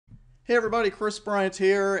Hey everybody, Chris Bryant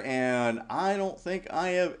here, and I don't think I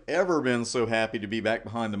have ever been so happy to be back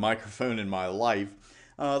behind the microphone in my life.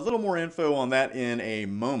 A little more info on that in a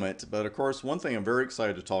moment, but of course one thing I'm very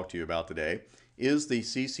excited to talk to you about today is the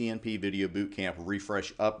CCNP Video Boot Camp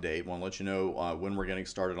refresh update. I want to let you know when we're getting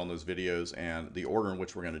started on those videos and the order in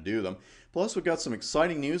which we're going to do them. Plus we've got some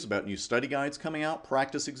exciting news about new study guides coming out,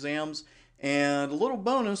 practice exams, and a little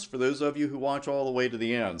bonus for those of you who watch all the way to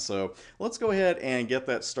the end. So let's go ahead and get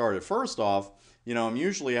that started. First off, I'm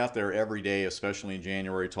usually out there every day, especially in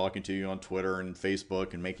January, talking to you on Twitter and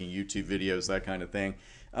Facebook and making YouTube videos, that kind of thing.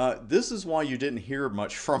 This is why you didn't hear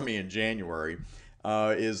much from me in January,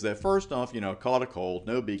 is that first off, caught a cold,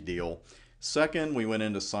 no big deal. Second, we went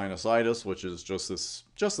into sinusitis, which is just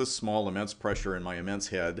this small immense pressure in my immense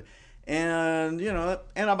head. And,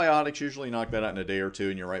 antibiotics usually knock that out in a day or two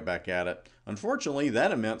and you're right back at it. Unfortunately,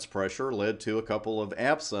 that immense pressure led to a couple of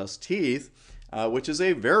abscess teeth, which is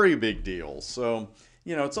a very big deal. So,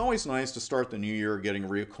 it's always nice to start the new year getting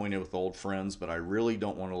reacquainted with old friends, but I really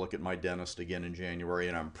don't want to look at my dentist again in January,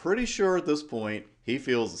 and I'm pretty sure at this point he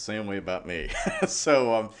feels the same way about me.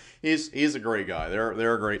 So he's a great guy.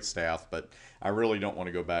 They're a great staff, but I really don't want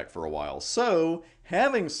to go back for a while. So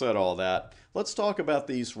having said all that, let's talk about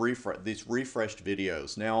these refreshed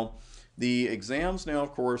videos. Now, the exams now,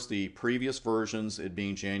 of course, the previous versions, it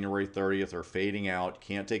being January 30th, are fading out.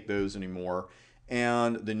 Can't take those anymore.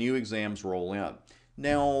 And the new exams roll in.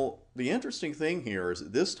 Now, the interesting thing here is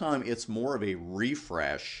that this time it's more of a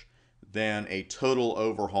refresh than a total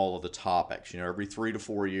overhaul of the topics. Every 3 to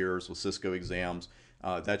 4 years with Cisco exams,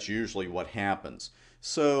 that's usually what happens.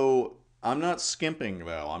 So I'm not skimping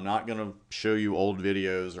though. I'm not going to show you old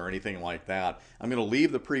videos or anything like that. I'm going to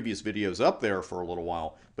leave the previous videos up there for a little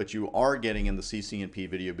while, but you are getting in the CCNP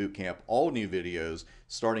Video Boot Camp all new videos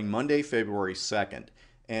starting Monday, February 2nd.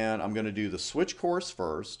 And I'm going to do the switch course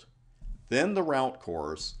first, then the route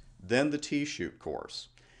course, then the T-shoot course.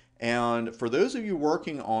 And for those of you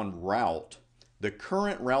working on route, the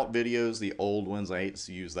current route videos, the old ones, I hate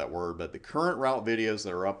to use that word, but the current route videos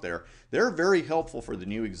that are up there, they're very helpful for the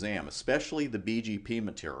new exam, especially the BGP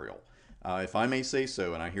material. If I may say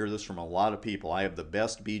so, and I hear this from a lot of people, I have the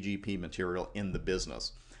best BGP material in the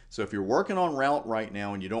business. So if you're working on route right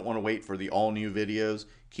now and you don't want to wait for the all new videos,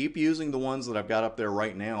 keep using the ones that I've got up there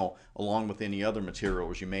right now along with any other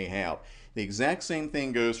materials you may have. The exact same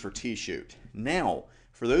thing goes for T-shoot. Now,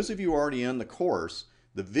 for those of you already in the course,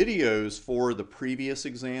 the videos for the previous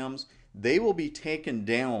exams, they will be taken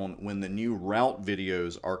down when the new route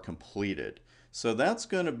videos are completed. So that's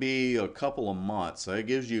going to be a couple of months. That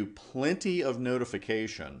gives you plenty of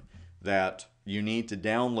notification that you need to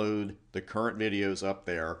download the current videos up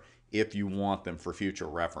there if you want them for future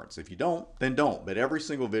reference. If you don't, then don't. But every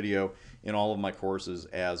single video in all of my courses,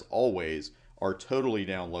 as always, are totally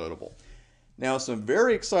downloadable. Now, some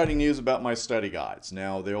very exciting news about my study guides.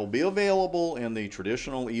 Now, they'll be available in the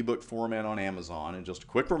traditional ebook format on Amazon. And just a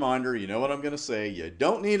quick reminder, you know what I'm going to say, you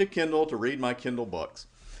don't need a Kindle to read my Kindle books.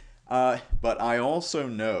 But I also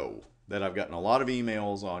know that I've gotten a lot of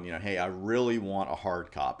emails on, hey, I really want a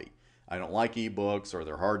hard copy. I don't like ebooks, or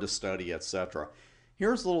they're hard to study, etc.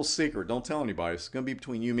 Here's a little secret. Don't tell anybody. It's going to be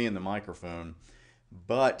between you, me, and the microphone.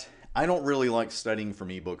 But I don't really like studying from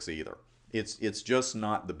ebooks either. It's just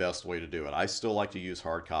not the best way to do it. I still like to use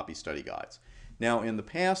hard copy study guides. Now, in the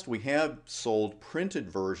past, we have sold printed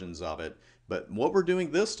versions of it, but what we're doing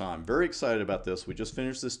this time, very excited about this. We just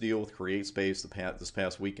finished this deal with CreateSpace this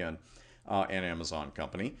past weekend, an Amazon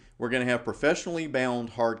company. We're going to have professionally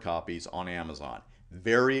bound hard copies on Amazon.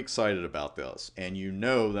 Very excited about this, and you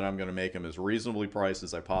know that I'm going to make them as reasonably priced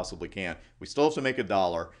as I possibly can. We still have to make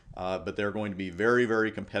 $1, but they're going to be very,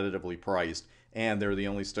 very competitively priced, and they're the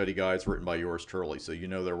only study guides written by yours truly, so you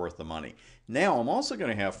know they're worth the money. Now, I'm also going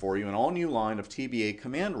to have for you an all-new line of TBA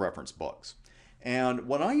command reference books. And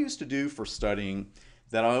what I used to do for studying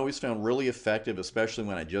that I always found really effective, especially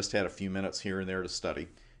when I just had a few minutes here and there to study,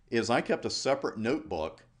 is I kept a separate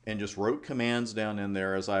notebook and just wrote commands down in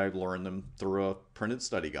there as I learned them through a printed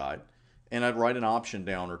study guide. And I'd write an option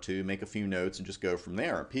down or two, make a few notes, and just go from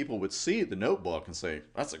there. And people would see the notebook and say,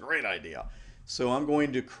 that's a great idea. So I'm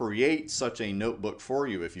going to create such a notebook for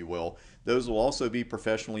you, if you will. Those will also be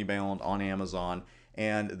professionally bound on Amazon,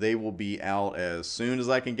 and they will be out as soon as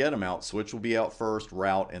I can get them out. Switch will be out first,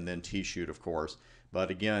 route, and then T-shoot, of course.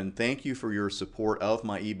 But again, thank you for your support of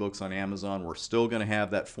my ebooks on Amazon. We're still going to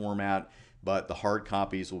have that format, but the hard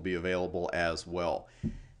copies will be available as well.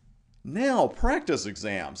 Now, practice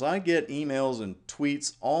exams. I get emails and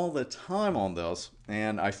tweets all the time on this,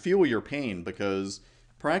 and I feel your pain because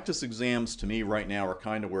practice exams to me right now are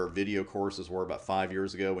kind of where video courses were about 5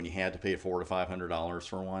 years ago when you had to pay $400 to $500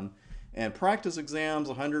 for one. and practice exams,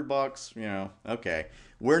 $100, you know, okay.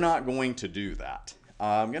 We're not going to do that.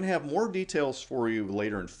 I'm going to have more details for you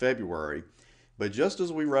later in February, but just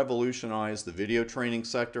as we revolutionize the video training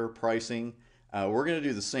sector pricing, we're going to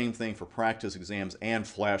do the same thing for practice exams and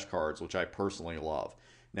flashcards, which I personally love.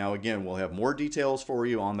 Now again, we'll have more details for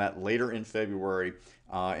you on that later in February,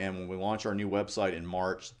 and when we launch our new website in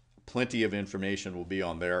March, plenty of information will be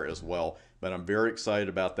on there as well. But I'm very excited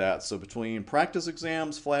about that. So between practice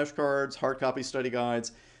exams, flashcards, hard copy study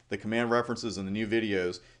guides, the command references, and the new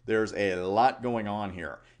videos, there's a lot going on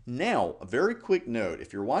here. Now, a very quick note,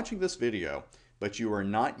 if you're watching this video, but you are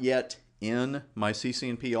not yet in my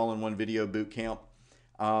CCNP All-in-One Video Boot Camp,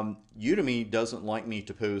 Udemy doesn't like me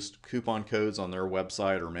to post coupon codes on their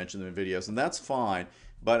website or mention them in videos, and that's fine.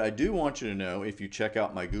 But I do want you to know, if you check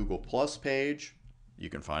out my Google Plus page, you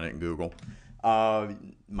can find it in Google,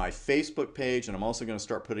 my Facebook page, and I'm also going to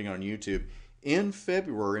start putting it on YouTube. In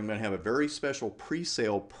February, I'm going to have a very special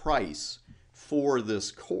pre-sale price for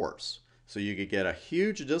this course. So you could get a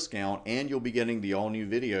huge discount, and you'll be getting the all-new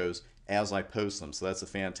videos as I post them. So that's a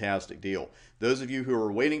fantastic deal. Those of you who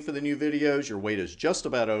are waiting for the new videos, your wait is just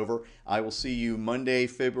about over. I will see you Monday,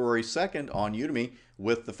 February 2nd on Udemy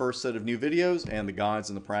with the first set of new videos and the guides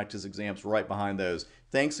and the practice exams right behind those.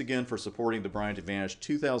 Thanks again for supporting the Bryant Advantage.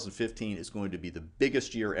 2015 is going to be the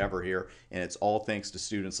biggest year ever here, and it's all thanks to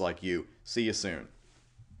students like you. See you soon.